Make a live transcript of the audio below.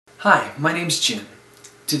Hi, my name's Jim.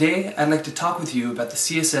 Today I'd like to talk with you about the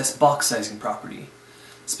CSS box sizing property.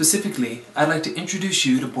 Specifically, I'd like to introduce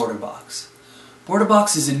you to border box. Border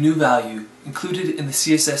box is a new value included in the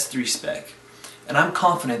CSS3 spec, and I'm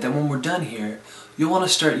confident that when we're done here, you'll want to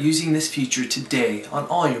start using this feature today on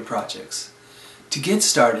all your projects. To get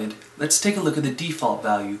started, let's take a look at the default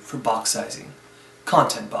value for box sizing,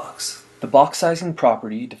 content box. The box sizing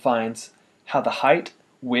property defines how the height,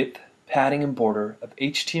 width, padding, and border of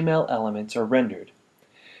HTML elements are rendered.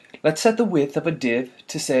 Let's set the width of a div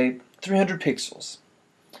to say 300 pixels.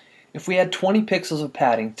 If we add 20 pixels of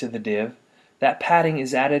padding to the div, that padding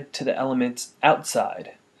is added to the element's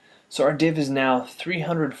outside. So our div is now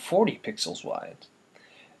 340 pixels wide.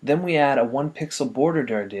 Then we add a 1 pixel border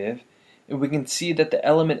to our div, and we can see that the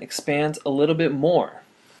element expands a little bit more.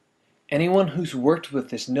 Anyone who's worked with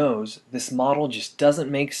this knows this model just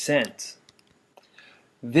doesn't make sense.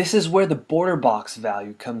 This is where the border box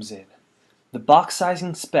value comes in. The box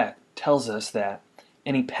sizing spec tells us that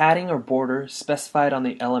any padding or border specified on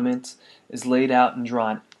the elements is laid out and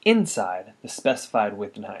drawn inside the specified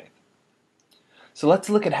width and height. So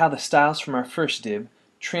let's look at how the styles from our first div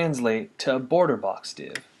translate to a border box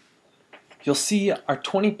div. You'll see our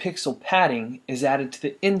 20 pixel padding is added to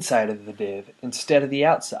the inside of the div instead of the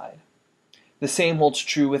outside. The same holds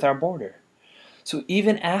true with our border. So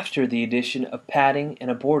even after the addition of padding and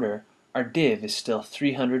a border, our div is still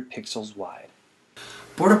 300 pixels wide.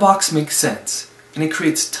 Border box makes sense, and it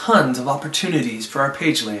creates tons of opportunities for our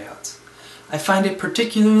page layouts. I find it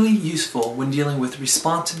particularly useful when dealing with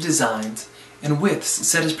responsive designs and widths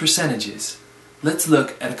set as percentages. Let's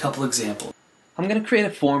look at a couple examples. I'm going to create a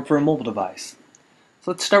form for a mobile device. So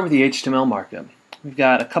let's start with the HTML markup. We've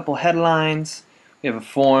got a couple headlines, we have a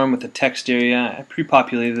form with a text area, I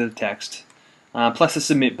pre-populated the text, plus a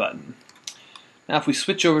submit button. Now if we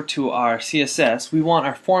switch over to our CSS, we want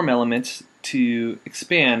our form elements to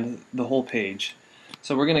expand the whole page.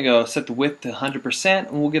 So we're going to go set the width to 100%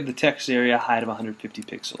 and we'll give the text area a height of 150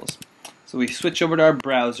 pixels. So we switch over to our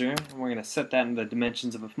browser and we're going to set that in the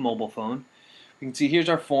dimensions of a mobile phone. You can see here's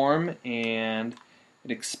our form and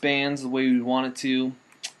it expands the way we want it to,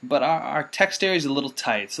 but our text area is a little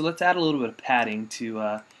tight, so let's add a little bit of padding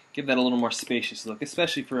to give that a little more spacious look,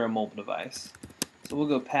 especially for a mobile device. So we'll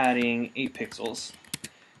go padding 8 pixels.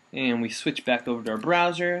 And we switch back over to our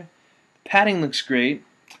browser. The padding looks great,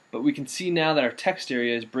 but we can see now that our text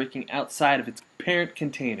area is breaking outside of its parent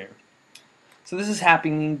container. So this is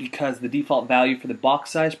happening because the default value for the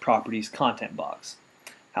box size property is content box.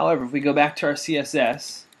 However, if we go back to our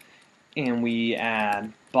CSS and we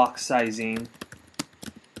add box sizing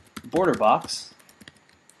border box,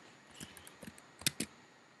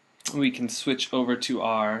 we can switch over to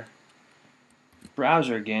our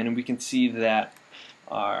browser again and we can see that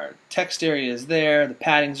our text area is there, the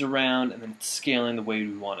padding's around, and then it's scaling the way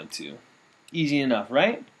we want it to. Easy enough,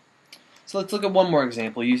 right? So let's look at one more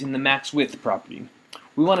example using the max width property.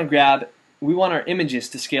 We want our images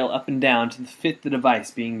to scale up and down to fit the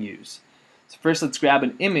device being used. So first let's grab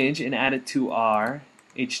an image and add it to our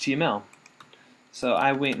HTML. So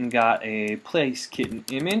I went and got a place kitten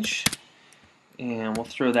image and we'll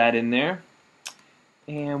throw that in there.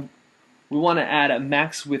 And we want to add a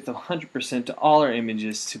max width of 100% to all our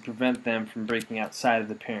images to prevent them from breaking outside of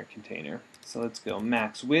the parent container. So let's go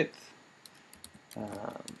max width.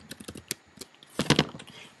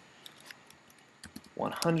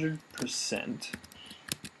 100%.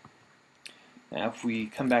 Now if we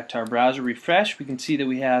come back to our browser, refresh, we can see that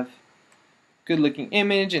we have good looking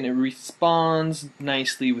image and it responds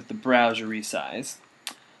nicely with the browser resize.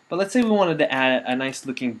 But let's say we wanted to add a nice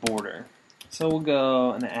looking border. So we'll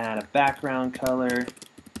go and add a background color.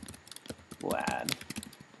 We'll add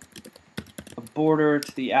a border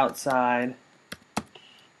to the outside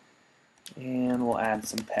and we'll add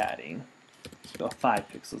some padding. Let's go 5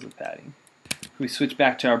 pixels of padding. If we switch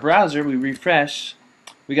back to our browser, we refresh,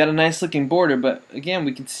 we got a nice looking border, but again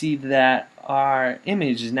we can see that our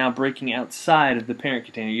image is now breaking outside of the parent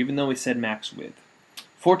container even though we said max width.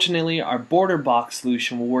 Fortunately, our border box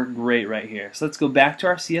solution will work great right here. So let's go back to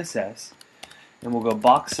our CSS and we'll go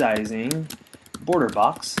box sizing border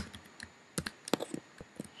box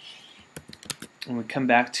and we come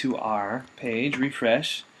back to our page,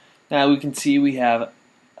 refresh. Now we can see we have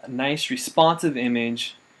a nice responsive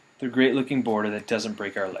image with a great looking border that doesn't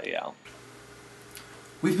break our layout.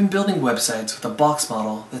 We've been building websites with a box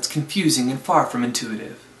model that's confusing and far from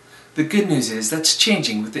intuitive. The good news is that's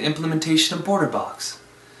changing with the implementation of border box.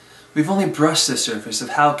 We've only brushed the surface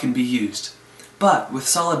of how it can be used, but with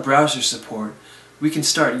solid browser support, we can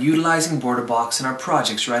start utilizing border box in our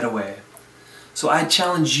projects right away. So I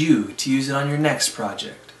challenge you to use it on your next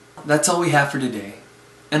project. That's all we have for today.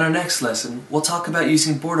 In our next lesson, we'll talk about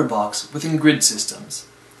using border box within grid systems.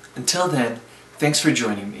 Until then, thanks for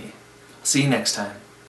joining me. I'll see you next time.